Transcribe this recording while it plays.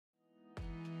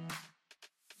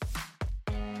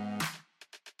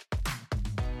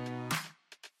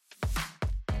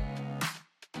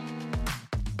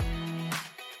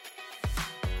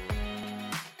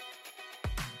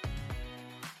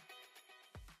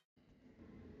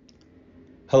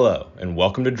Hello, and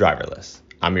welcome to Driverless.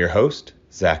 I'm your host,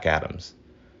 Zach Adams.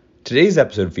 Today's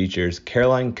episode features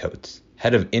Caroline Coates,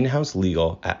 head of in-house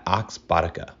legal at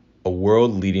Oxbotica, a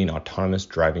world-leading autonomous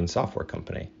driving software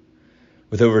company.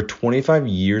 With over 25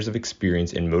 years of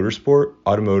experience in motorsport,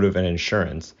 automotive, and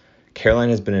insurance, Caroline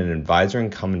has been an advisor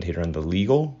and commentator on the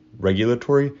legal,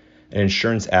 regulatory, and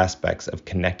insurance aspects of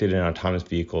connected and autonomous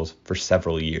vehicles for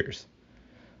several years.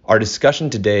 Our discussion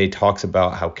today talks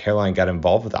about how Caroline got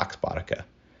involved with Oxbotica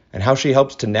and how she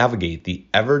helps to navigate the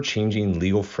ever-changing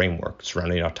legal framework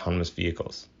surrounding autonomous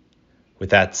vehicles. With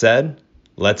that said,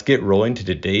 let's get rolling to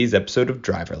today's episode of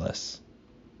Driverless.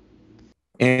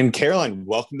 And Caroline,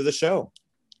 welcome to the show.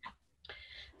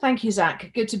 Thank you,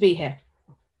 Zach. Good to be here.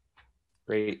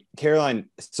 Great. Caroline,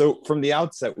 so from the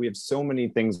outset, we have so many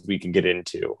things we can get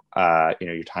into.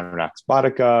 Your time at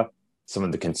Oxbotica, some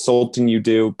of the consulting you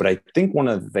do, but I think one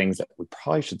of the things that we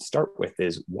probably should start with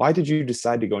is, why did you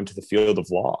decide to go into the field of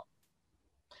law?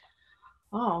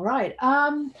 All right.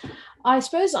 I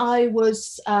suppose I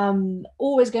was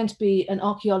always going to be an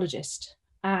archaeologist.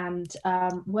 And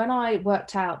when I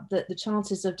worked out that the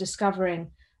chances of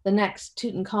discovering the next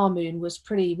Tutankhamun was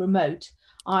pretty remote,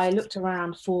 I looked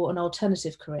around for an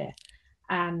alternative career.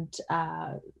 And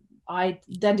I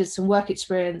then did some work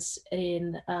experience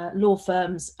in law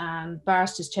firms and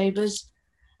barristers' chambers.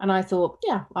 And I thought,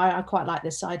 I quite like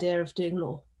this idea of doing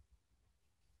law.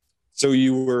 So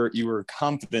you were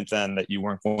confident then that you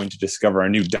weren't going to discover a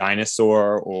new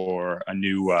dinosaur or a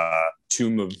new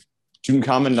tomb of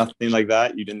Tutankhamun, nothing like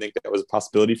that? You didn't think that was a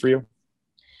possibility for you?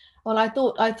 Well, I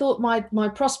thought my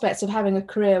prospects of having a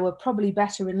career were probably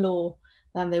better in law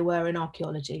than they were in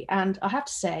archaeology. And I have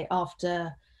to say,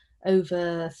 after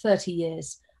over 30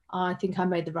 years, I think I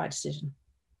made the right decision.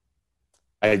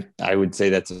 I would say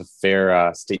that's a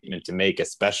fair statement to make,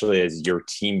 especially as your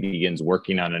team begins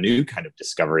working on a new kind of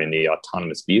discovery in the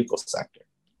autonomous vehicle sector.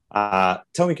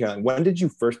 Tell me, Caroline, when did you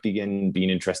first begin being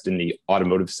interested in the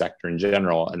automotive sector in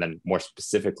general, and then more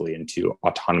specifically into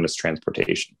autonomous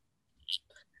transportation?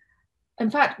 In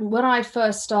fact, when I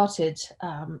first started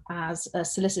as a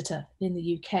solicitor in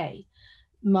the UK,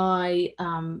 my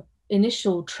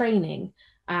initial training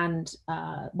and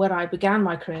when I began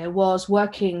my career was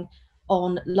working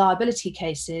on liability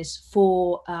cases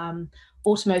for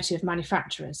automotive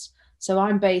manufacturers. So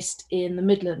I'm based in the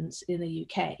Midlands in the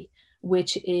UK,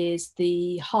 which is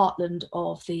the heartland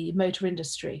of the motor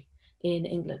industry in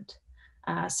England.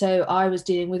 So I was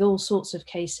dealing with all sorts of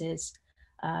cases,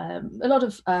 a lot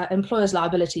of employers'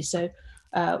 liability, so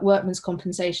workmen's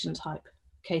compensation type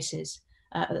cases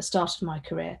at the start of my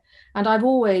career. And I've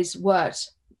always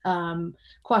worked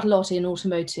quite a lot in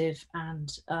automotive and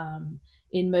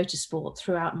in motorsport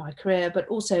throughout my career, but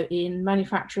also in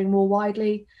manufacturing more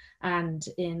widely and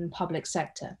in public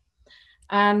sector.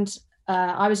 And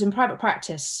I was in private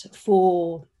practice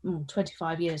for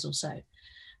 25 years or so.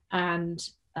 And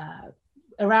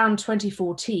around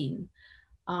 2014,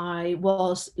 I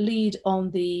was lead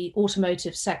on the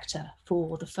automotive sector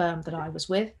for the firm that I was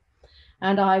with.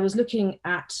 And I was looking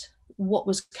at what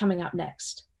was coming up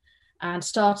next and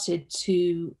started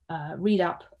to read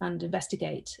up and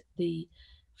investigate the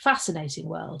fascinating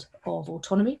world of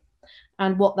autonomy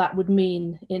and what that would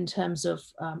mean in terms of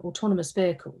autonomous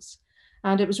vehicles.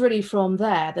 And it was really from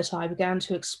there that I began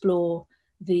to explore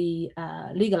the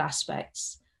legal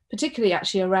aspects, particularly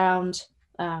actually around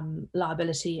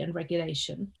liability and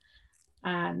regulation.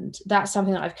 And that's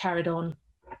something that I've carried on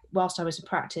whilst I was in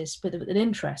practice with an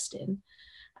interest in.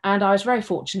 And I was very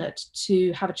fortunate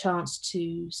to have a chance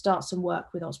to start some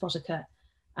work with Oxbotica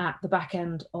at the back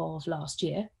end of last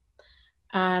year.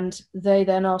 And they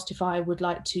then asked if I would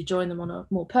like to join them on a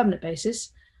more permanent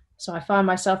basis. So I find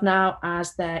myself now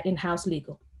as their in-house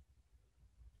legal.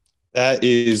 That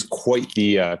is quite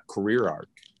the career arc.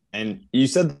 And you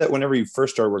said that whenever you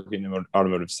first started working in the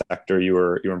automotive sector, you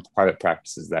were in private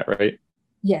practice. Is that right?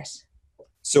 Yes.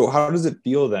 So how does it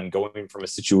feel then going from a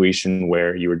situation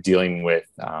where you were dealing with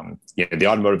the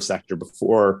automotive sector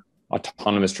before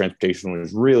autonomous transportation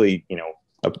was really,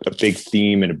 a big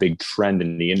theme and a big trend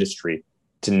in the industry,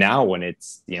 to now when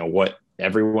it's, what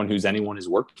anyone is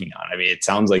working on? I mean, it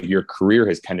sounds like your career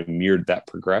has kind of mirrored that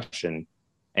progression.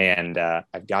 And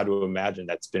I've got to imagine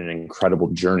that's been an incredible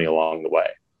journey along the way.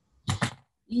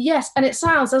 Yes. And it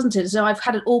sounds, doesn't it, as though I've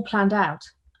had it all planned out.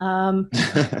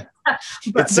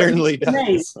 It certainly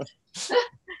does.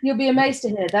 You'll be amazed to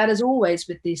hear that, as always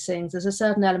with these things, there's a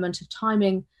certain element of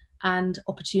timing and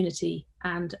opportunity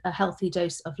and a healthy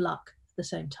dose of luck at the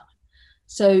same time.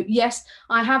 So yes,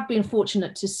 I have been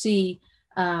fortunate to see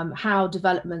how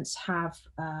developments have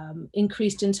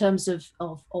increased in terms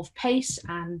of pace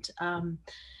and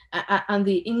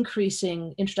the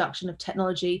increasing introduction of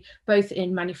technology, both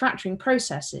in manufacturing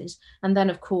processes, and then,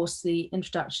 of course, the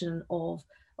introduction of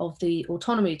the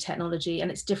autonomy technology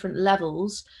and its different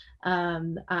levels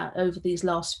over these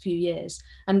last few years.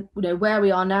 And where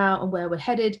we are now and where we're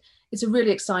headed, it's a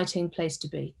really exciting place to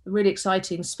be, a really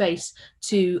exciting space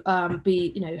to have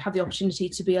the opportunity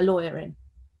to be a lawyer in.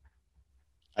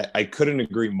 I couldn't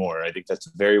agree more. I think that's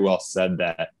very well said,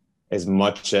 that as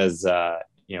much as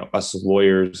us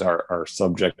lawyers are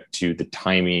subject to the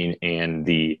timing and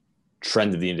the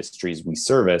trend of the industries we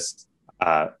service,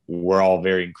 we're all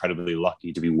very incredibly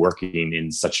lucky to be working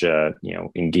in such a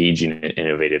engaging and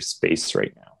innovative space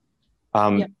right now.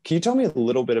 Can you tell me a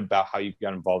little bit about how you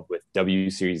got involved with W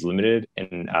Series Limited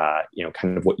and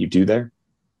kind of what you do there?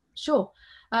 Sure.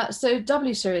 So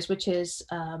W Series, which is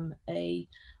a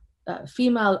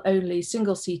female-only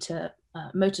single-seater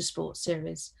motorsport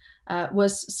series,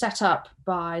 was set up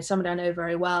by somebody I know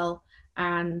very well.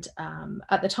 And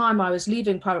at the time I was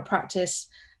leaving private practice,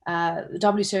 the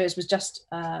W Series was just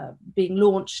being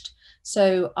launched.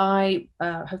 So I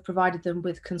have provided them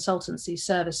with consultancy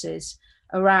services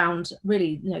around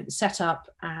really the setup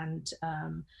and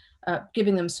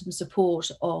giving them some support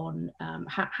on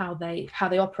how they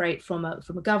operate from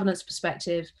a governance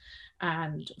perspective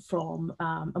and from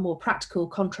a more practical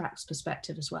contracts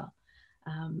perspective as well.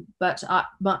 But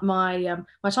my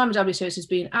time at W Series has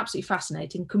been absolutely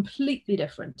fascinating, completely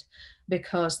different,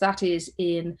 because that is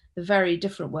in the very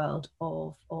different world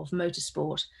of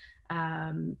motorsport.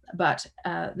 But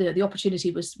the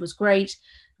opportunity was great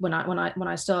when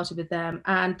I started with them,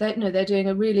 and they're doing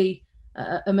a really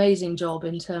amazing job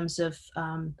in terms of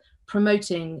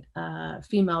promoting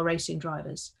female racing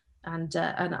drivers. And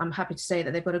I'm happy to say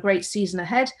that they've got a great season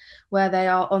ahead, where they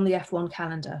are on the F1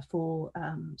 calendar for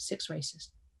 6 races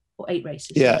or 8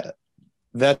 races. Yeah,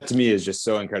 that to me is just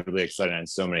so incredibly exciting on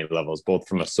so many levels, both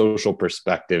from a social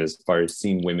perspective, as far as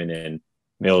seeing women in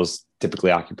males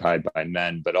typically occupied by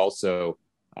men, but also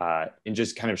in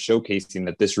just kind of showcasing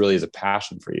that this really is a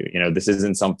passion for you. This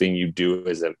isn't something you do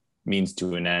as a means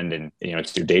to an end, and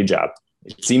it's your day job.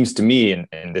 It seems to me,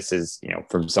 and this is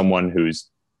from someone who's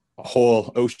a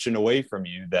whole ocean away from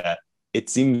you, that it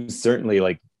seems certainly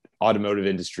like automotive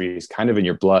industry is kind of in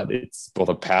your blood. It's both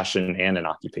a passion and an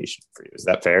occupation for you. Is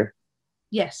that fair?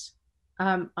 Yes.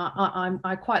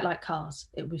 I quite like cars,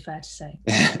 it would be fair to say.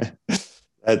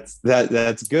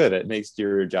 That's good. It makes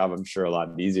your job, I'm sure, a lot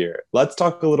easier. Let's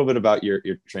talk a little bit about your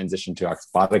transition to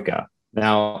Oxbotica.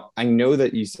 Now, I know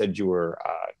that you said you were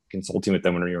consulting with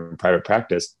them when you were in private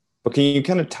practice, but can you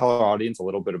kind of tell our audience a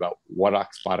little bit about what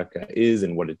Oxbotica is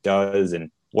and what it does and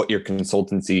what your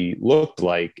consultancy looked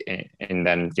like? And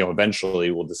then, eventually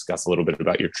we'll discuss a little bit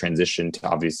about your transition to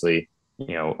obviously,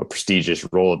 a prestigious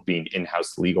role of being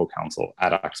in-house legal counsel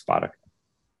at Oxbotica.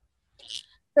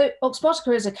 So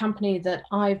Oxbotica is a company that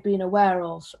I've been aware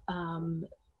of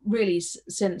really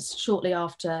since shortly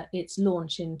after its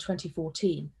launch in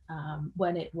 2014,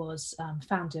 when it was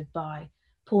founded by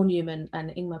Paul Newman and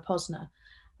Ingmar Posner.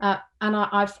 And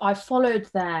I've followed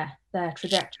their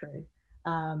trajectory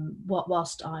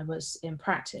whilst I was in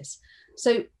practice.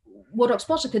 So what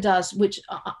Oxbotica does, which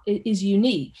is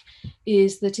unique,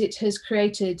 is that it has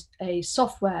created a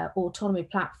software autonomy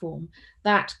platform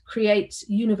that creates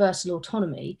universal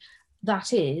autonomy,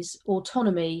 that is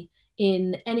autonomy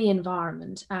in any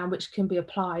environment, and which can be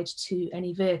applied to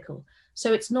any vehicle.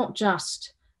 So it's not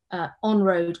just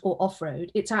on-road or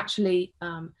off-road, it's actually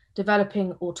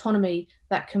developing autonomy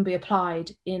that can be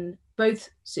applied in both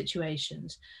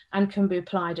situations and can be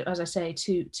applied, as I say,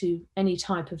 to any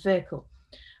type of vehicle.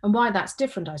 And why that's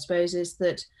different, I suppose, is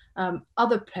that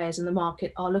other players in the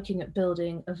market are looking at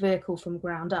building a vehicle from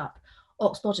ground up.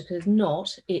 Oxbotica is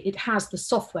not. It has the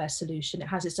software solution. It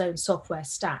has its own software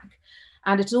stack.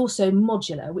 And it's also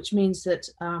modular, which means that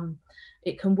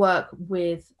it can work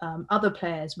with other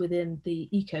players within the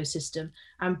ecosystem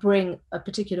and bring a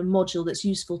particular module that's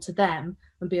useful to them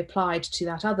and be applied to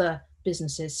that other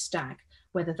business's stack,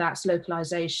 whether that's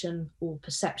localization or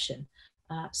perception.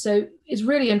 So it's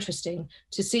really interesting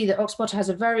to see that Oxbotica has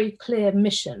a very clear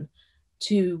mission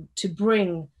to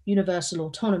bring universal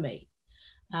autonomy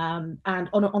and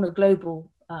on a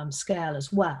global scale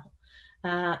as well.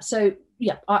 So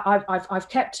yeah, I've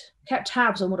kept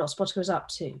tabs on what Oxbotica is up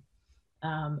to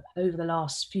over the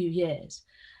last few years,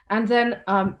 and then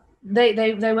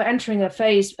they were entering a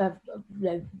phase of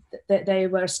they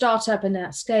were a startup and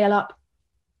a scale up.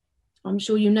 I'm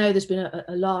sure there's been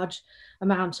a large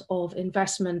amount of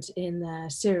investment in their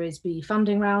Series B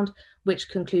funding round, which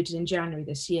concluded in January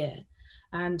this year.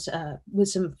 and with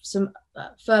some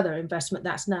further investment,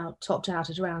 that's now topped out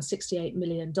at around $68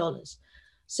 million.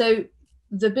 So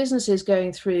the business is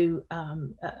going through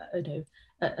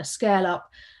a scale up,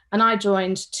 and I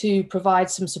joined to provide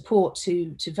some support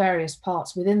to various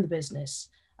parts within the business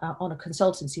on a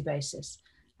consultancy basis.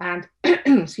 And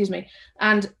excuse me,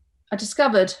 and I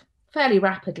discovered fairly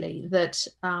rapidly that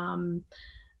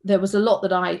there was a lot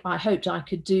that I hoped I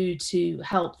could do to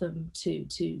help them to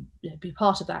be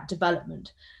part of that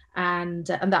development, and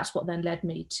that's what then led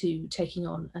me to taking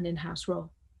on an in-house role.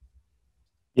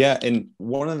 Yeah, and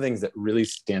one of the things that really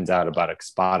stands out about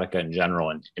Expotica in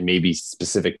general, and maybe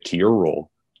specific to your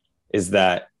role, is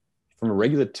that from a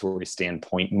regulatory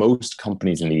standpoint, most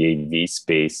companies in the AV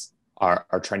space are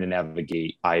trying to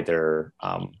navigate either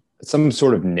some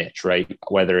sort of niche, right?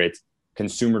 Whether it's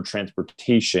consumer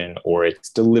transportation or it's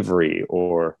delivery,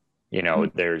 or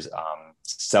there's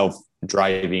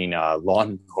self-driving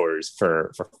lawnmowers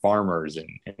for farmers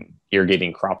and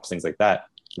irrigating crops, things like that.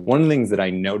 One of the things that I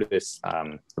noticed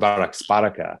about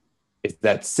Expotica is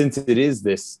that since it is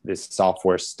this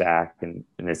software stack and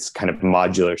this kind of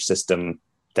modular system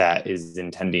that is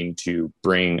intending to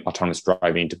bring autonomous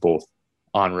driving to both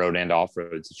on-road and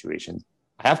off-road situations,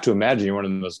 I have to imagine you're one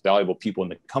of the most valuable people in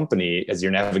the company as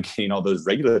you're navigating all those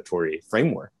regulatory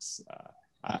frameworks.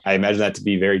 I imagine that to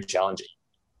be very challenging.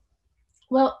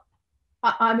 Well,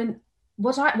 I mean,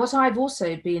 what I've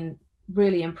also been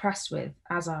really impressed with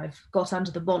as I've got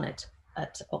under the bonnet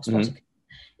at Oxbotica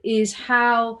is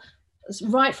how,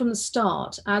 right from the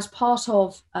start, as part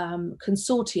of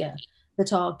consortia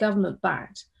that are government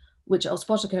backed, which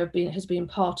Oxbotica has been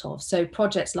part of, so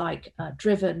projects like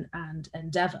Driven and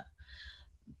Endeavour,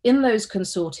 in those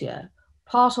consortia,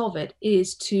 part of it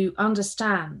is to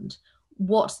understand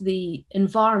what the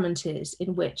environment is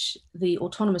in which the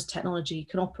autonomous technology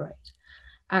can operate.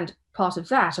 And part of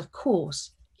that, of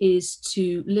course, is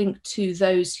to link to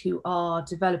those who are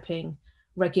developing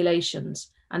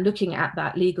regulations and looking at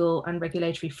that legal and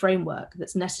regulatory framework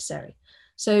that's necessary.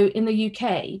 So in the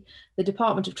UK, the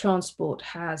Department of Transport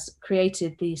has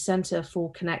created the Centre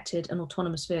for Connected and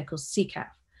Autonomous Vehicles, CCAV,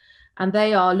 and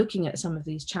they are looking at some of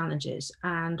these challenges.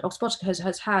 And Oxbotica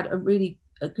has had a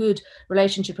good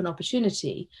relationship and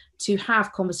opportunity to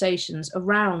have conversations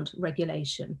around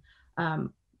regulation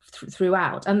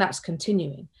throughout, and that's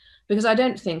continuing. Because I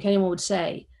don't think anyone would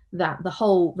say that the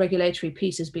whole regulatory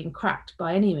piece has been cracked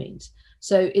by any means.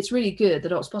 So it's really good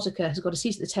that Oxbotica has got a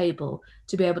seat at the table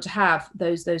to be able to have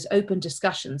those open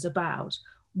discussions about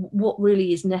what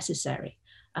really is necessary.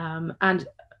 And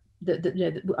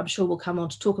I'm sure we'll come on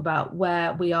to talk about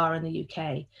where we are in the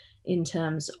UK in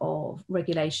terms of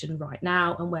regulation right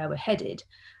now and where we're headed.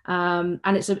 And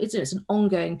it's an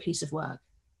ongoing piece of work.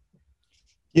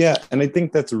 Yeah, and I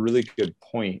think that's a really good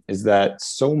point, is that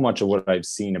so much of what I've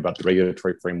seen about the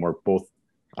regulatory framework, both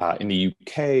in the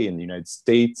UK, in the United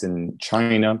States, and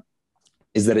China,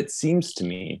 is that it seems to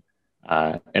me,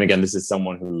 and again, this is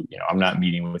someone who, I'm not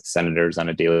meeting with senators on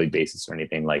a daily basis or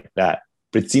anything like that,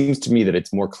 but it seems to me that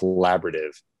it's more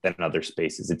collaborative than other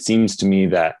spaces. It seems to me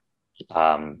that,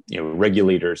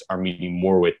 regulators are meeting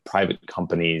more with private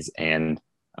companies and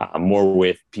more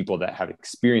with people that have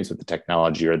experience with the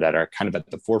technology or that are kind of at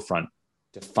the forefront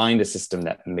to find a system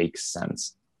that makes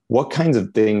sense. What kinds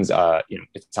of things,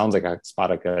 it sounds like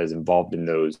Expotica is involved in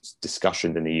those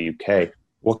discussions in the UK.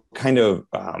 What kind of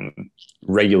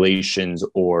regulations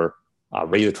or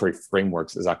regulatory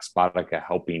frameworks is Expotica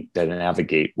helping to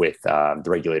navigate with the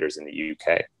regulators in the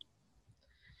UK?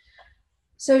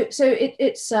 So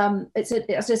it's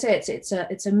as I say,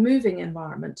 it's a moving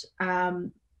environment,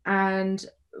 and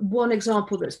one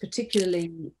example that's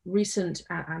particularly recent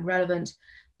and relevant,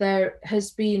 there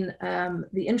has been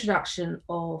the introduction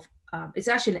of, it's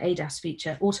actually an ADAS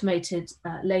feature, automated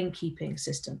lane keeping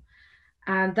system.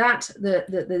 And that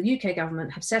the UK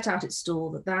government have set out its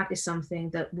stall that is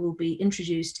something that will be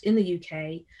introduced in the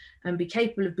UK and be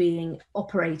capable of being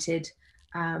operated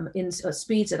in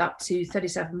speeds at up to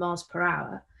 37 miles per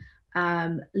hour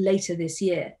later this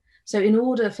year. So in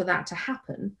order for that to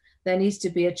happen, there needs to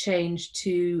be a change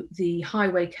to the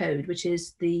highway code, which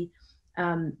is the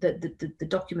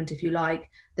document, if you like,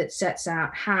 that sets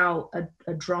out how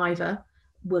a driver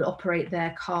would operate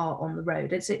their car on the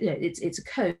road. It's a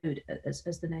code, as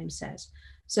the name says.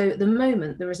 So at the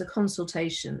moment, there is a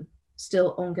consultation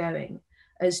still ongoing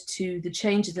as to the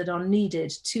changes that are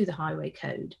needed to the highway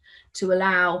code to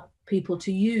allow people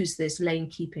to use this lane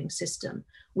keeping system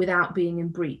without being in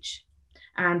breach.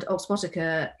 And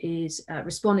Oxbotica is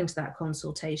responding to that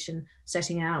consultation,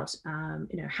 setting out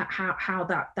how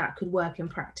that could work in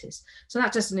practice. So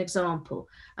that's just an example.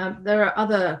 There are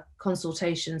other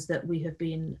consultations that we have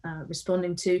been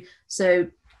responding to. So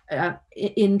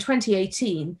in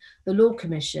 2018, the Law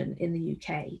Commission in the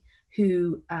UK,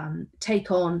 who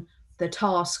take on the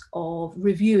task of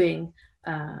reviewing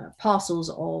parcels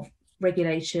of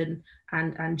regulation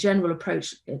and general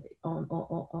approach on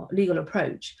legal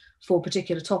approach for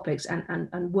particular topics,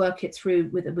 and work it through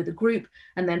with a group,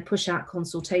 and then push out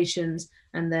consultations,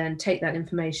 and then take that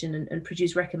information and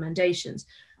produce recommendations.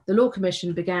 The Law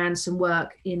Commission began some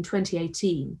work in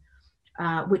 2018,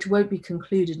 which won't be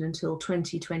concluded until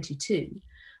 2022,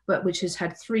 but which has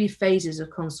had 3 phases of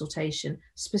consultation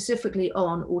specifically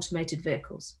on automated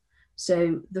vehicles.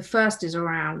 So the first is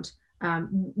around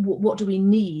what do we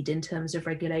need in terms of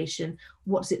regulation?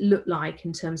 What does it look like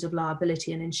in terms of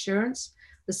liability and insurance?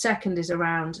 The second is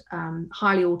around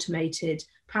highly automated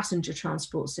passenger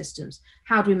transport systems.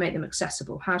 How do we make them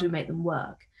accessible? How do we make them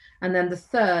work? And then the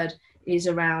third is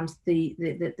around the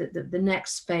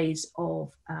next phase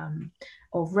of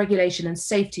regulation and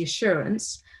safety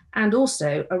assurance, and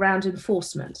also around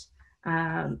enforcement,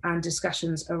 and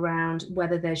discussions around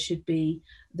whether there should be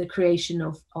the creation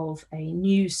of a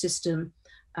new system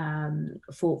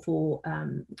for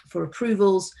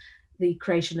approvals, the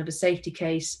creation of a safety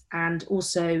case, and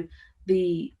also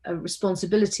the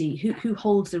responsibility, who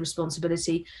holds the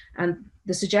responsibility. And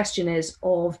the suggestion is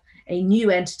of a new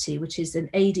entity, which is an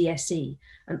ADSE,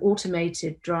 an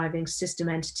automated driving system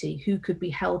entity, who could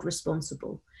be held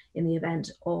responsible in the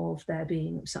event of there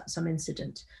being some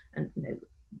incident. And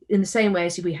in the same way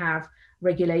as we have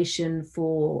regulation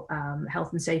for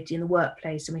health and safety in the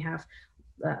workplace, and we have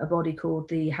a body called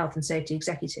the Health and Safety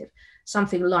Executive,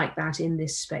 something like that in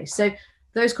this space. So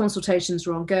those consultations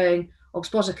are ongoing.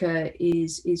 Oxbotica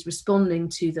is responding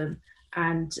to them,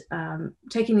 and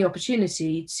taking the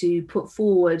opportunity to put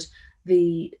forward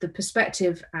the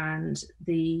perspective and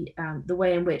the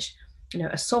way in which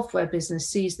a software business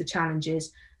sees the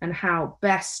challenges, and how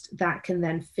best that can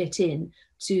then fit in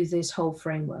to this whole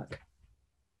framework.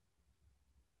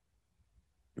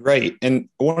 Right. And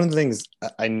one of the things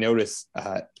I noticed,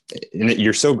 and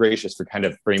you're so gracious for kind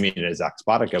of framing it as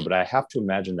Oxbotica, but I have to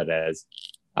imagine that as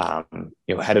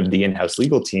head of the in-house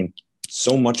legal team,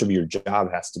 so much of your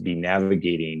job has to be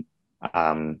navigating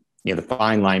the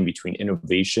fine line between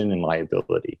innovation and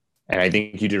liability. And I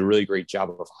think you did a really great job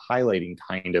of highlighting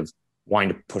kind of wanting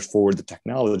to push forward the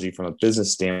technology from a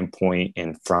business standpoint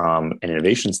and from an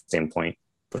innovation standpoint,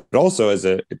 but also as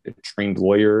a trained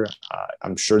lawyer,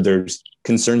 I'm sure there's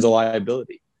concerns of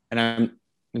liability. And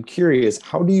I'm curious,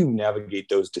 how do you navigate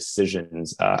those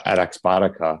decisions at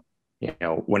Oxbotica?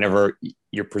 Whenever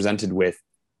you're presented with,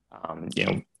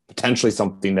 potentially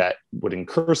something that would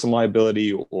incur some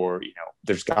liability, or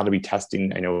there's got to be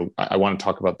testing. I know I want to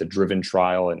talk about the driven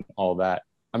trial and all that.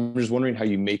 I'm just wondering how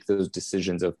you make those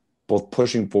decisions of both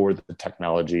pushing forward the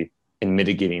technology and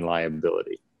mitigating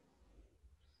liability.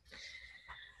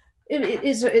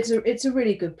 It's a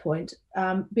really good point,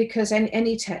 because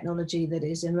any technology that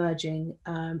is emerging,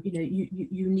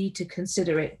 you need to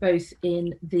consider it both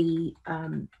in the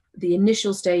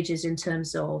initial stages in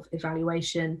terms of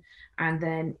evaluation, and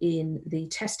then in the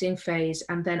testing phase,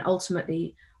 and then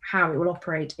ultimately how it will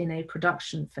operate in a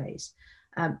production phase.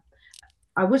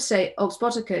 I would say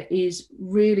Oxbotica is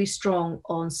really strong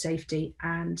on safety,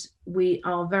 and we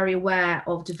are very aware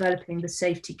of developing the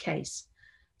safety case.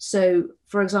 So,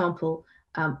 for example,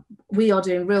 we are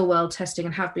doing real world testing,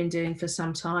 and have been doing for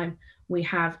some time. We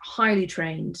have highly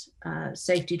trained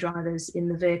safety drivers in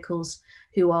the vehicles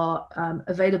who are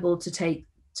available to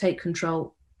take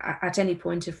control at any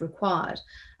point if required.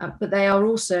 But they are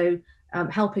also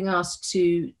helping us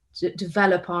to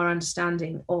develop our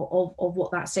understanding of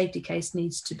what that safety case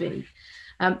needs to be.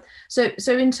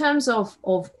 So in terms of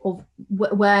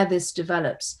where this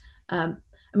develops,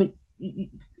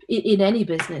 in any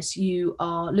business, you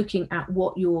are looking at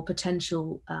what your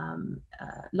potential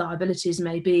liabilities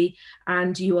may be,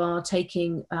 and you are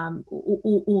taking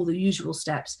all the usual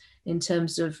steps in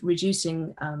terms of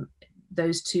reducing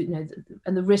those two,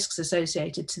 and the risks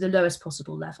associated to the lowest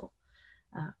possible level.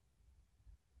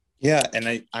 Yeah,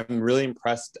 and I'm really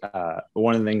impressed.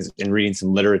 One of the things in reading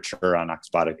some literature on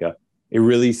Oxbotica, it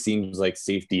really seems like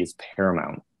safety is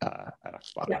paramount at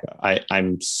Oxbotica. Yeah.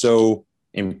 I'm so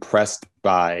impressed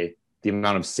by the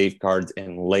amount of safeguards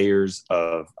and layers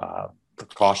of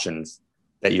precautions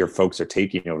that your folks are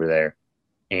taking over there.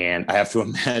 And I have to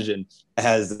imagine,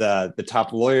 as the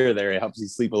top lawyer there, it helps you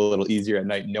sleep a little easier at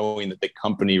night, knowing that the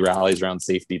company rallies around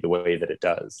safety the way that it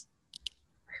does.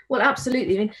 Well,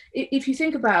 absolutely. I mean, if you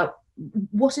think about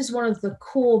what is one of the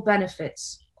core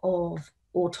benefits of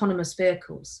autonomous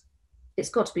vehicles, it's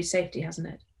got to be safety, hasn't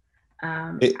it?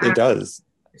 It does.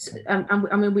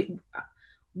 I mean,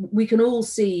 we can all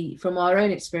see from our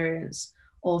own experience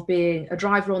of being a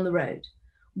driver on the road,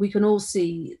 we can all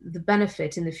see the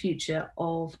benefit in the future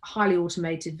of highly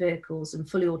automated vehicles and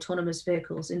fully autonomous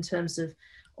vehicles in terms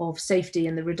of safety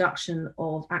and the reduction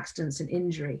of accidents and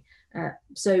injury.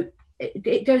 So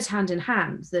it goes hand in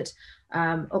hand that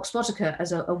Oxbotica,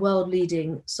 as a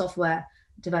world-leading software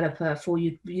developer for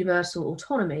universal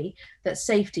autonomy, that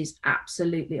safety is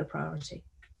absolutely a priority.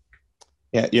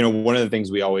 Yeah, one of the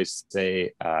things we always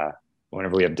say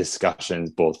whenever we have discussions,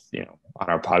 both on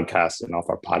our podcast and off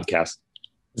our podcast,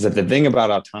 is that the thing about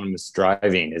autonomous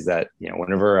driving is that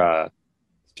whenever a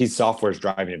piece of software is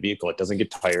driving a vehicle, it doesn't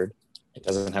get tired, it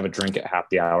doesn't have a drink at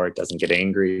happy hour, it doesn't get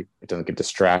angry, it doesn't get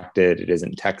distracted, it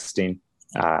isn't texting.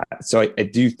 So I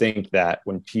do think that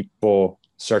when people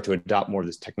start to adopt more of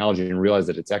this technology and realize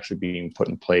that it's actually being put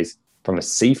in place from a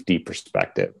safety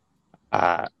perspective,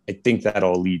 I think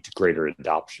that'll lead to greater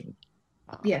adoption.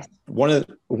 Yes. One of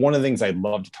the things I'd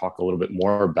love to talk a little bit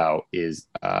more about is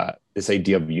this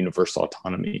idea of universal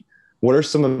autonomy. What are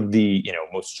some of the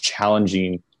most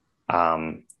challenging,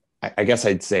 I guess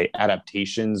I'd say,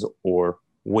 adaptations or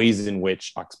ways in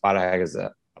which Oxbotica has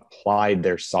applied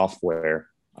their software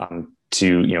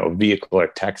to a vehicle or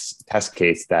test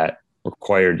case that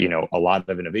required a lot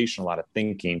of innovation, a lot of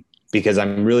thinking? Because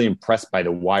I'm really impressed by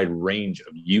the wide range of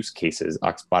use cases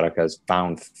Oxbotica has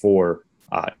found for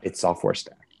its software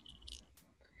stack.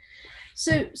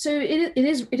 So it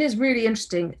is really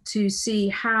interesting to see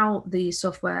how the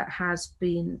software has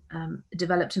been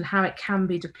developed and how it can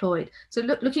be deployed. So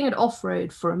looking at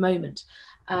off-road for a moment,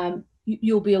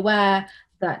 you'll be aware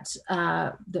that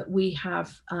that we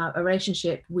have a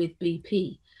relationship with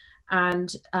BP.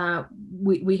 And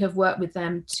we have worked with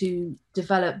them to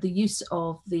develop the use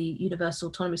of the Universal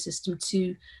Autonomy System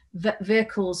to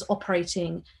vehicles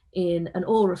operating in an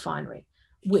oil refinery,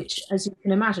 which, as you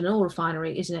can imagine, an oil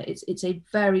refinery, it's a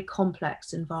very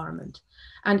complex environment.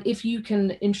 And if you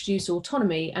can introduce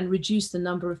autonomy and reduce the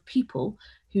number of people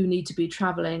who need to be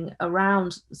traveling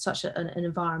around such an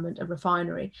environment, a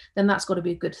refinery, then that's got to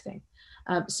be a good thing.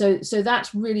 So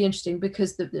that's really interesting,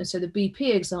 because the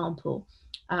BP example,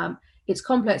 it's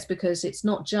complex because it's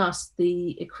not just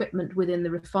the equipment within the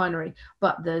refinery,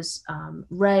 but there's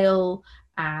rail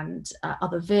and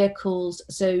other vehicles.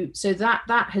 So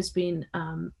that has been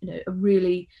a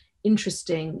really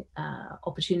interesting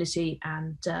opportunity,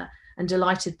 and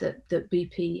delighted that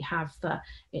BP have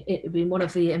been one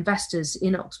of the investors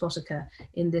in Oxbotica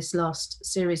in this last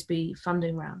Series B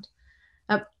funding round.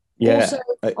 Also,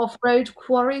 off-road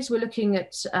quarries, we're looking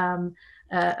at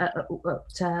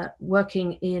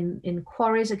working in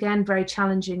quarries, again, very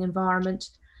challenging environment.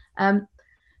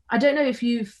 I don't know if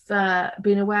you've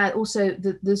been aware also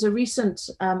that there's a recent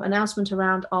announcement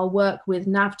around our work with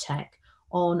Navtech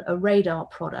on a radar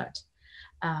product.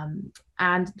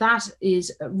 And that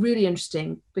is really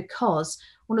interesting, because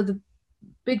one of the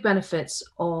big benefits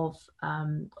of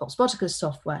Oxbotica's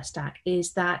software stack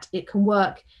is that it can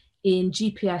work in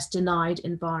GPS denied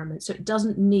environments. So it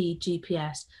doesn't need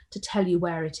GPS to tell you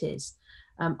where it is.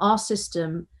 Our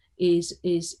system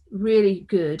is really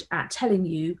good at telling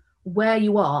you where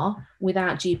you are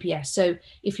without GPS. So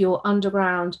if you're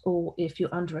underground or if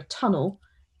you're under a tunnel,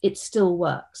 it still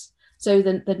works. So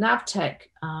the Navtech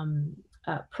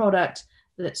product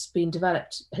that's been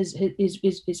developed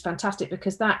is fantastic,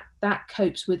 because that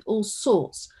copes with all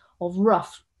sorts of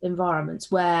rough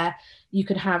environments where you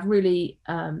could have really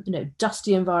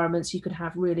dusty environments, you could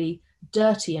have really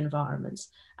dirty environments,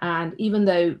 and even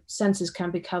though sensors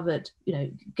can be covered,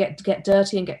 get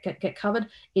dirty and get covered,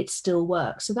 it still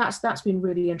works. So that's been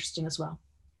really interesting as well.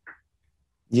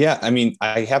 Yeah, I mean,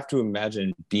 I have to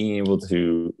imagine being able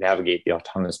to navigate the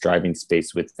autonomous driving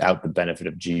space without the benefit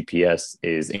of GPS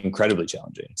is incredibly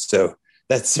challenging. So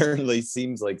that certainly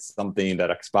seems like something that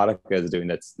Oxbotica is doing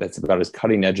that's about as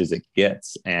cutting edge as it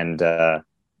gets. And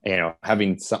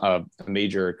having a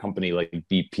major company like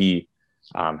BP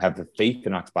have the faith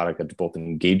in Oxbotica to both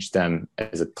engage them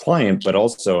as a client, but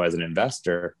also as an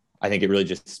investor, I think it really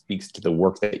just speaks to the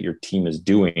work that your team is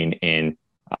doing in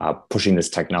pushing this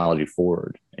technology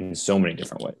forward in so many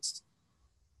different ways.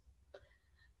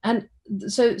 And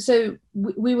so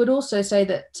we would also say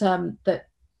that that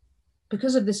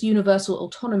because of this universal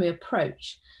autonomy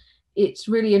approach, it's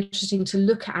really interesting to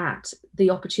look at the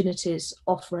opportunities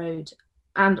off-road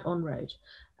and on-road.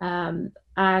 And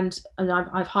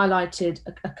I've highlighted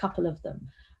a couple of them.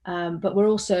 But we're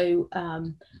also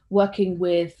working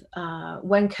with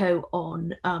Wenco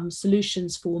on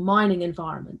solutions for mining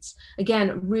environments.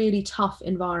 Again, really tough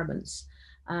environments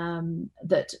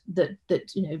that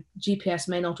GPS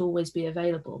may not always be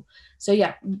available. So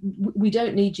yeah, we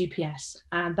don't need GPS,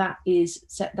 and that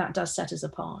does set us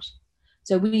apart.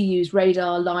 So we use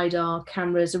radar, LiDAR,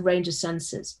 cameras, a range of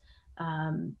sensors,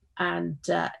 and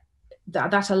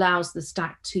that allows the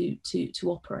stack to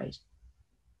operate.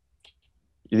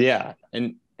 Yeah,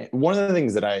 and one of the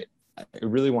things that I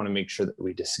really want to make sure that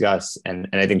we discuss, and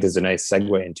I think there's a nice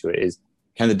segue into it, is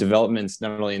kind of the developments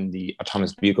not only in the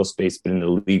autonomous vehicle space, but in the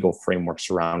legal framework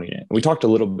surrounding it. And we talked a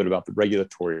little bit about the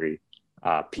regulatory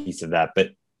piece of that, but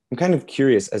I'm kind of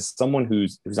curious, as someone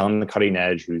who's on the cutting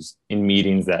edge, who's in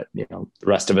meetings that the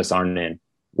rest of us aren't in,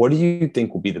 what do you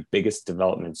think will be the biggest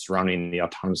developments surrounding the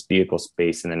autonomous vehicle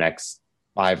space in the next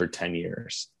 5 or 10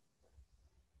 years?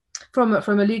 From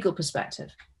a legal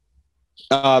perspective?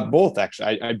 Both,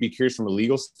 actually. I'd be curious from a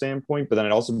legal standpoint, but then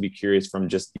I'd also be curious from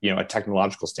just a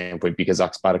technological standpoint, because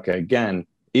Oxbotica, again,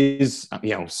 is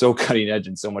so cutting edge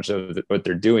in so much of what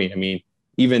they're doing. I mean,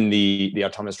 even the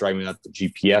autonomous driving without the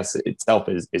GPS itself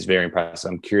is very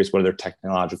impressive. I'm curious, what other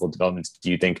technological developments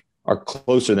do you think are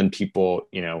closer than people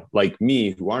like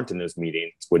me who aren't in those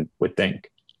meetings would think?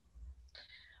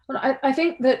 Well, I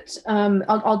think that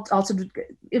I'll sort of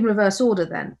in reverse order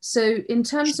then. So in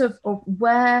terms of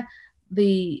where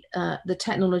the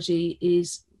technology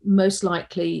is most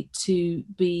likely to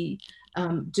be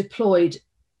deployed,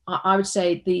 I would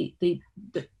say the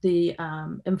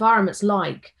environments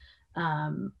like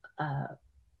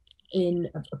in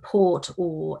a port,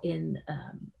 or in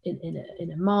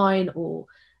a mine, or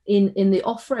in the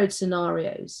off-road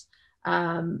scenarios.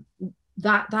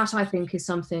 That I think is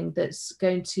something that's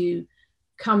going to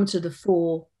come to the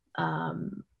fore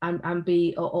and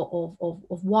be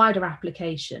of wider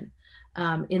application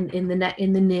in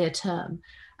the near term.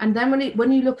 And then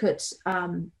when you look at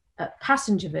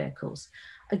passenger vehicles,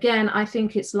 again, I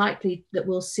think it's likely that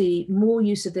we'll see more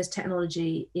use of this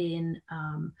technology in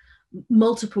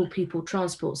multiple people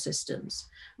transport systems,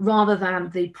 rather than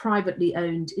the privately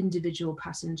owned individual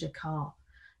passenger car.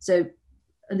 So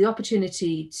the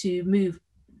opportunity to move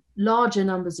larger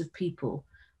numbers of people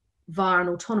via an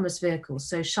autonomous vehicle,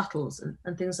 so shuttles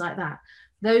and things like that,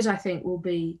 those I think will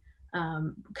be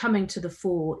coming to the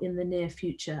fore in the near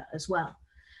future as well.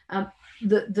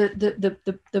 The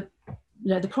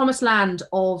promised land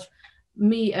of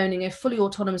me owning a fully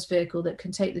autonomous vehicle that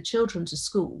can take the children to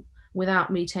school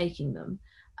without me taking them,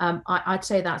 I'd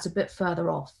say that's a bit further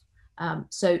off.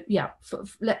 So yeah,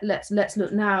 let's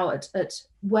look now at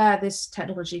where this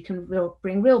technology can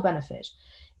bring real benefit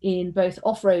in both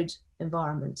off-road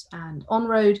environments and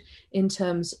on-road, in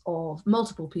terms of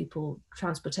multiple people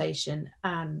transportation,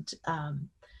 and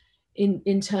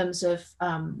in terms of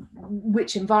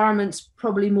which environments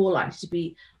probably more likely to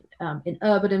be in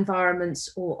urban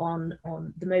environments or on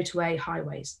the motorway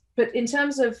highways. But in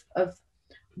terms of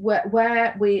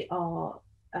where we are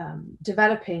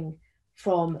developing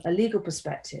from a legal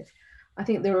perspective, I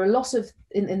think there are a lot of,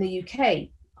 in the UK,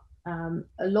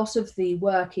 a lot of the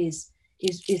work is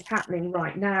happening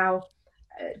right now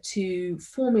to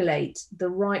formulate the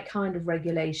right kind of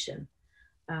regulation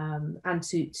and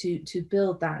to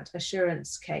build that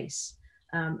assurance case.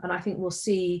 And I think we'll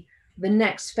see the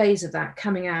next phase of that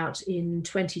coming out in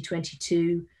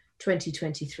 2022,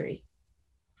 2023.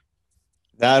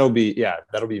 That'll be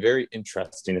very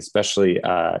interesting, especially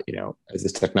as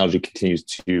this technology continues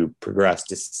to progress,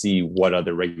 to see what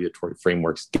other regulatory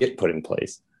frameworks get put in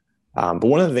place. But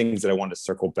one of the things that I wanted to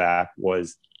circle back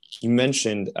was, you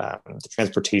mentioned the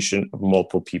transportation of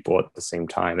multiple people at the same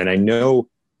time, and I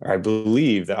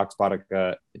believe that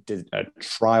Oxbotica did a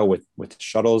trial with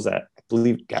shuttles at, I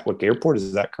believe, Gatwick Airport.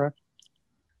 Is that correct?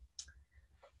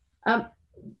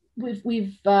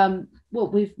 We've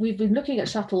been looking at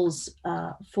shuttles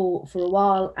for a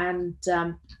while, and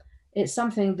it's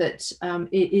something that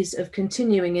is of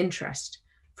continuing interest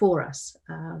for us.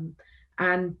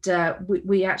 And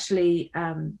we actually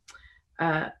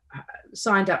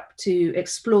signed up to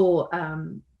explore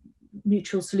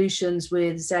mutual solutions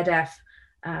with ZF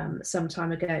some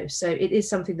time ago. So it is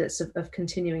something that's of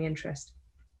continuing interest.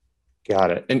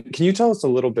 Got it. And can you tell us a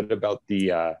little bit about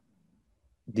the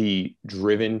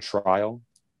Driven trial?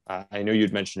 I know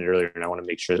you'd mentioned it earlier, and I want to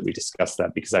make sure that we discuss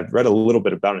that, because I've read a little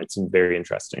bit about it. It seemed very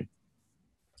interesting.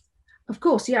 Of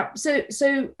course, yeah. So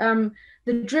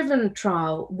the Driven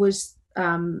trial was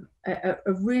a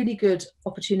really good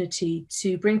opportunity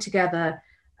to bring together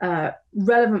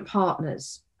relevant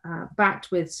partners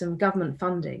backed with some government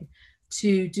funding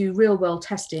to do real-world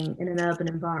testing in an urban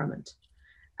environment.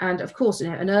 And of course,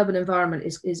 an urban environment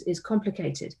is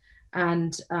complicated.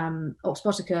 And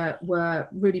Oxbotica were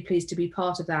really pleased to be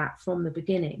part of that from the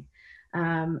beginning,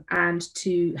 and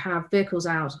to have vehicles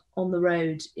out on the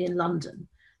road in London,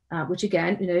 which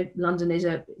again, London is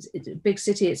it's a big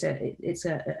city. It's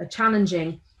a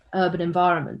challenging urban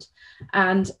environment,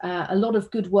 and a lot of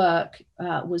good work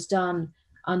was done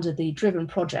under the Driven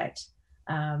project,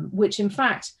 which in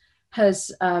fact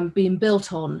has been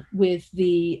built on with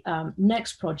the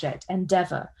next project,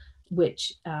 Endeavour,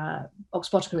 which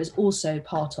Oxbotica is also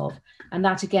part of. And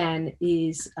that again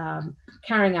is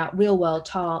carrying out real world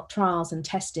trials and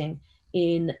testing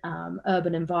in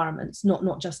urban environments,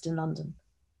 not just in London.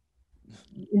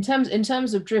 In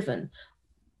terms of Driven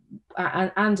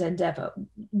and Endeavour,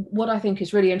 what I think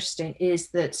is really interesting is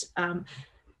that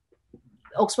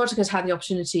Oxbotica has had the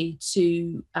opportunity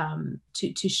to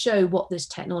show what this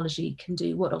technology can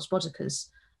do, what Oxbotica's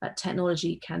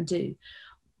technology can do.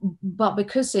 But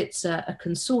because it's a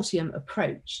consortium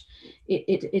approach,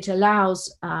 it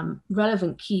allows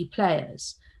relevant key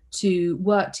players to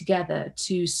work together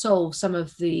to solve some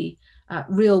of the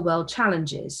real world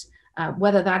challenges,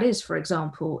 whether that is, for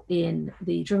example, in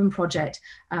the Driven project,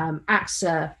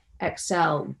 AXA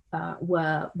XL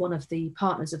were one of the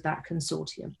partners of that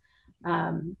consortium.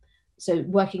 So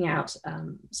working out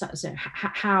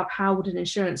how would an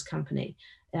insurance company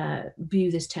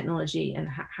view this technology, and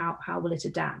how will it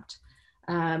adapt,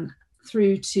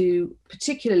 through to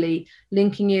particularly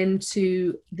linking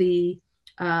into the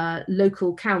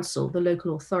local council, the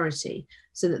local authority,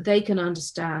 so that they can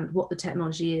understand what the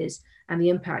technology is and the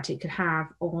impact it could have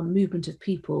on movement of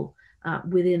people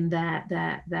within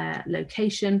their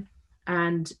location,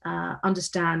 and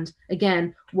understand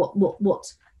again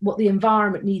what the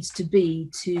environment needs to be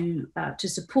to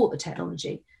support the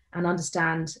technology, and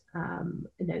understand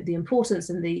the importance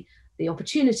and the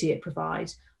opportunity it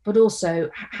provides, but also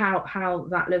how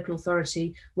that local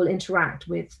authority will interact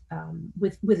with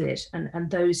it and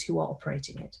those who are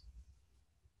operating it.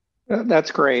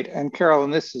 That's great. And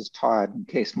Carolyn, this is Todd, in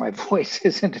case my voice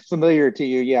isn't familiar to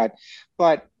you yet.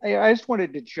 But I just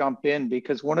wanted to jump in,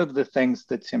 because one of the things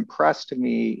that's impressed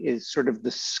me is sort of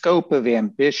the scope of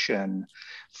ambition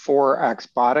for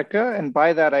Oxbotica. And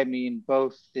by that, I mean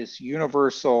both this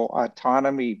universal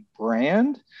autonomy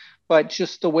brand, but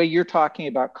just the way you're talking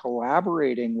about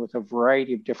collaborating with a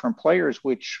variety of different players,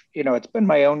 which, it's been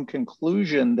my own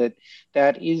conclusion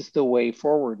that is the way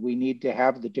forward. We need to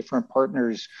have the different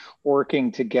partners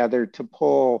working together to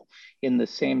pull in the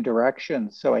same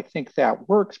direction. So I think that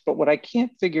works. But what I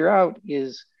can't figure out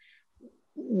is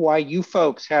why you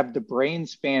folks have the brain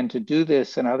span to do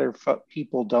this and other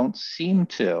people don't seem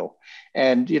to.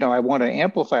 And, I want to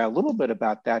amplify a little bit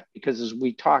about that, because as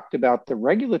we talked about the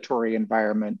regulatory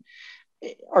environment,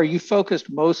 are you focused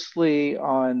mostly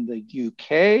on the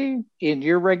UK in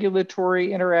your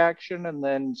regulatory interaction, and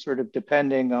then sort of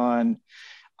depending on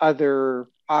other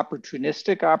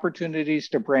opportunistic opportunities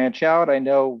to branch out? I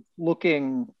know,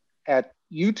 looking at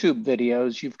YouTube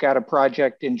videos, you've got a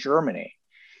project in Germany.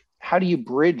 How do you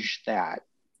bridge that?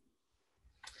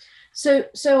 So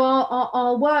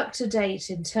our work to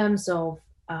date in terms of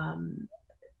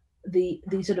the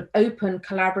sort of open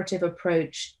collaborative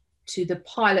approach to the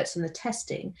pilots and the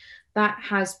testing, that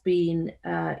has been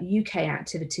UK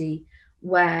activity,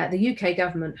 where the UK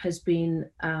government has been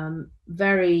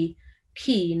very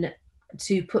keen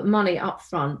to put money up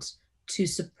front to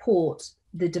support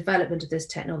the development of this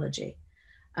technology.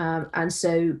 And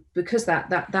so because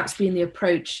that's been the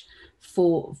approach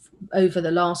for over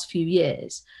the last few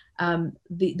years,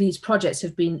 these projects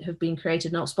have been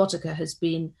created, and Oxbotica has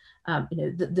been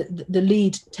the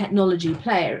lead technology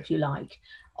player, if you like,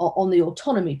 on the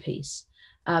autonomy piece.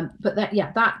 But that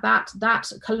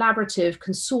collaborative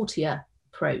consortia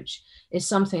approach is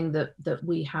something that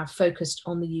we have focused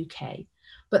on the UK.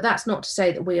 But that's not to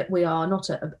say that we are not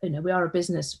we are a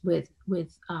business with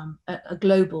a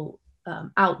global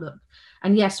outlook.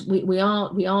 And yes, we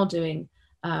are doing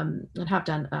and have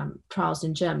done trials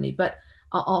in Germany, but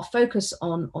our focus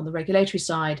on the regulatory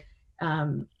side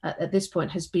at this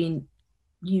point has been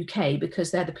UK, because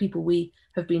they're the people we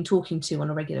have been talking to on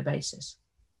a regular basis.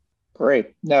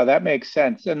 Great. No, that makes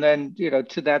sense. And then,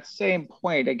 to that same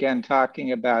point, again,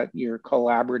 talking about your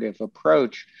collaborative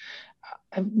approach,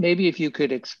 maybe if you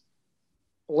could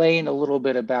explain a little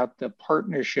bit about the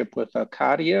partnership with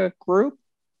Ocado Group.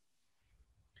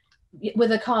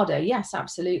 With Ocado, yes,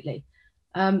 absolutely.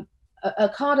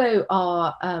 Ocado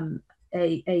are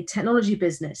a technology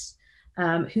business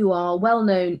who are well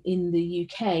known in the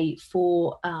UK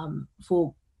for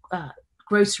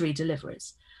grocery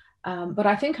deliveries. But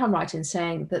I think I'm right in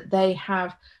saying that they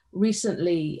have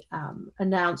recently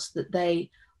announced that they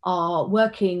are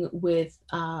working with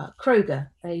Kroger,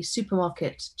 a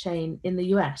supermarket chain in the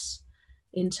US,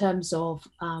 in terms of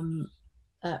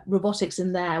robotics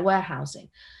in their warehousing.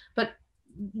 But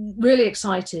really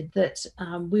excited that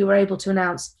we were able to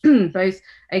announce both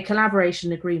a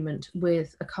collaboration agreement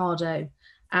with Ocado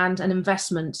and an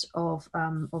investment of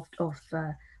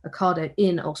Ocado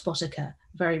in Oxbotica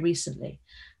very recently.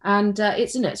 And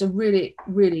it's a really,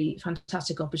 really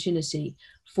fantastic opportunity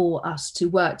for us to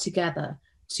work together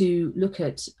to look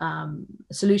at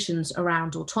solutions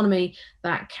around autonomy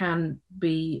that can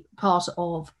be part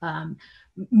of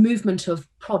movement of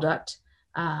product,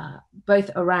 both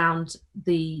around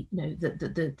the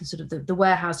sort of the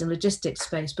warehousing logistics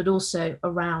space, but also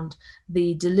around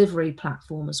the delivery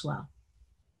platform as well.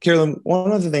 Carolyn,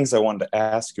 one of the things I wanted to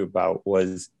ask you about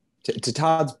was, to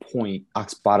Todd's point,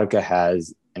 Oxbotica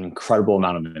has an incredible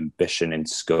amount of ambition and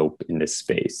scope in this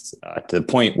space, to the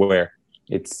point where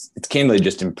it's candidly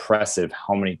just impressive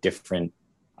how many different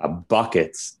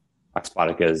buckets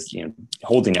Oxbotica is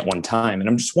holding at one time. And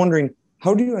I'm just wondering,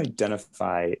 how do you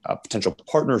identify potential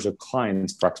partners or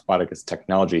clients for Oxbotica's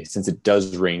technology, since it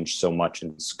does range so much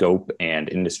in scope and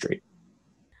industry?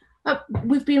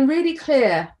 We've been really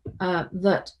clear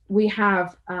that we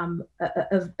have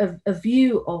a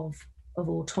view of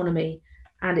autonomy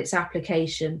and its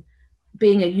application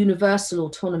being a universal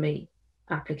autonomy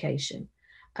application.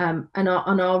 And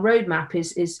our roadmap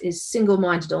is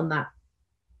single-minded on that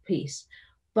piece.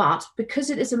 But because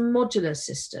it is a modular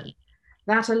system,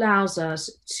 that allows us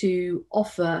to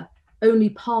offer only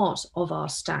part of our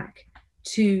stack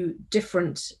to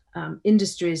different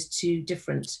industries, to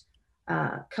different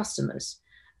customers.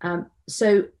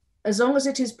 So as long as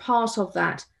it is part of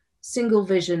that single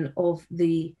vision of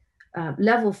the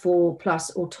level 4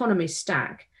 plus autonomy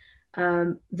stack,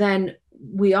 then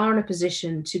we are in a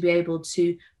position to be able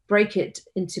to break it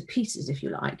into pieces, if you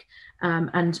like,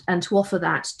 and to offer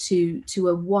that to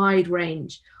a wide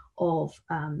range of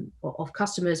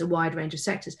customers, a wide range of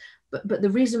sectors. But the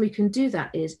reason we can do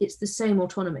that is it's the same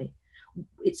autonomy.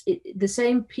 It's the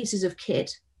same pieces of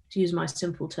kit, to use my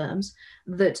simple terms,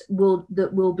 that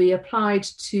will be applied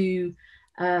to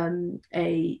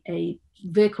a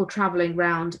vehicle traveling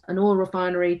around an oil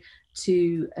refinery,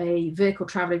 to a vehicle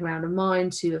traveling around a mine,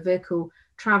 to a vehicle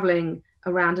traveling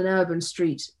around an urban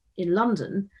street in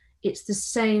London. It's the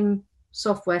same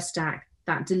software stack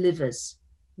that delivers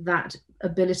that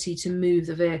ability to move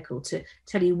the vehicle, to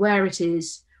tell you where it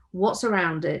is, what's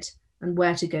around it, and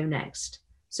where to go next.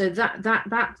 So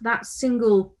that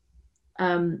single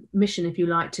mission, if you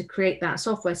like, to create that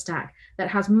software stack that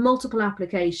has multiple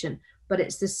application, but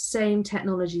it's the same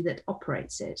technology that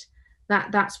operates it.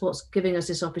 That's what's giving us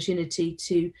this opportunity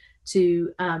to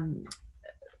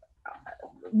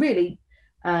really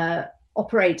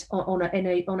operate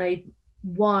on a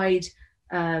wide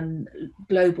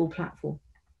global platform.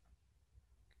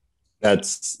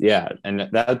 That's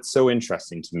so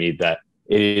interesting to me, that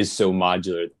it is so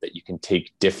modular that you can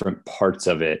take different parts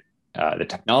of it, the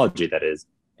technology that is,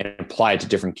 and apply it to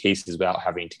different cases without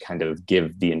having to kind of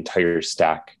give the entire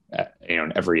stack,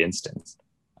 in every instance.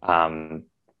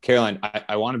 Caroline,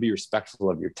 I want to be respectful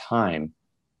of your time.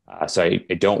 So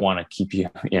I don't want to keep you,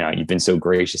 you've been so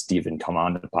gracious to even come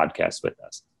on the podcast with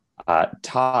us.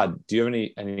 Todd, do you have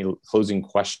any closing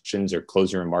questions or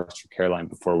closing remarks for Caroline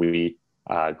before we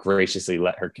graciously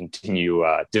let her continue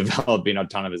developing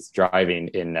autonomous driving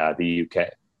in the UK?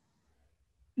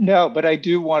 No, but I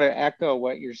do want to echo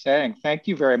what you're saying. Thank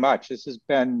you very much. This has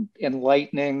been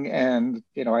enlightening, and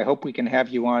I hope we can have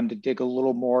you on to dig a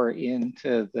little more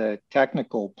into the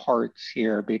technical parts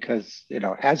here, because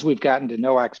as we've gotten to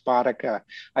know Oxbotica,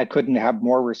 I couldn't have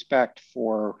more respect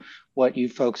for what you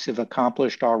folks have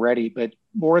accomplished already. But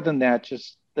more than that,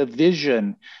 just the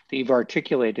vision that you've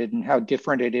articulated and how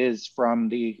different it is from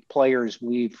the players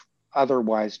we've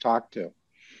otherwise talked to.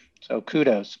 So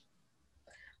kudos.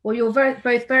 Well, you're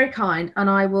both very kind, and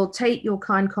I will take your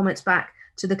kind comments back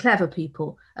to the clever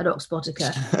people at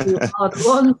Oxbotica, who are the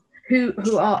ones who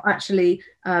are actually,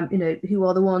 who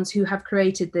are the ones who have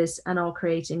created this and are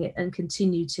creating it and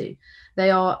continue to. They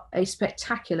are a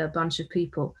spectacular bunch of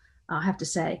people, I have to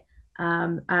say,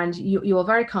 and you are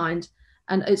very kind,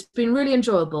 and it's been really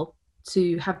enjoyable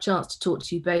to have a chance to talk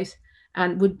to you both,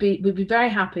 and would be very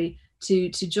happy to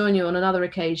join you on another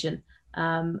occasion,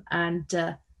 and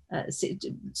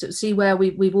see where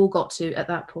we've all got to at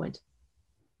that point.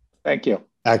 Thank you.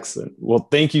 Excellent. Well,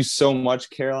 thank you so much,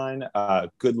 Caroline.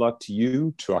 Good luck to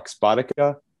you, to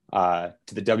Oxbotica,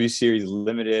 to the W Series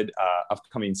Limited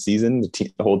upcoming season,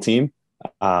 the whole team.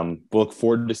 We'll look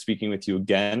forward to speaking with you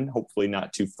again, hopefully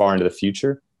not too far into the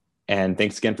future. And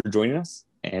thanks again for joining us,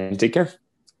 and take care.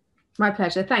 My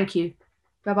pleasure. Thank you.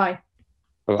 Bye-bye.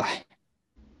 Bye-bye.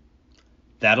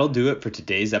 That'll do it for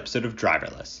today's episode of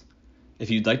Driverless. If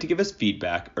you'd like to give us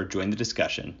feedback or join the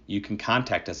discussion, you can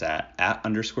contact us at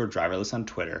 @_driverless on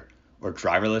Twitter or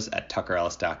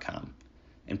driverless@tuckerellis.com.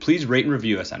 And please rate and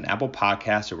review us on Apple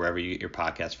Podcasts or wherever you get your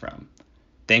podcasts from.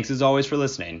 Thanks as always for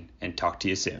listening, and talk to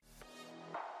you soon.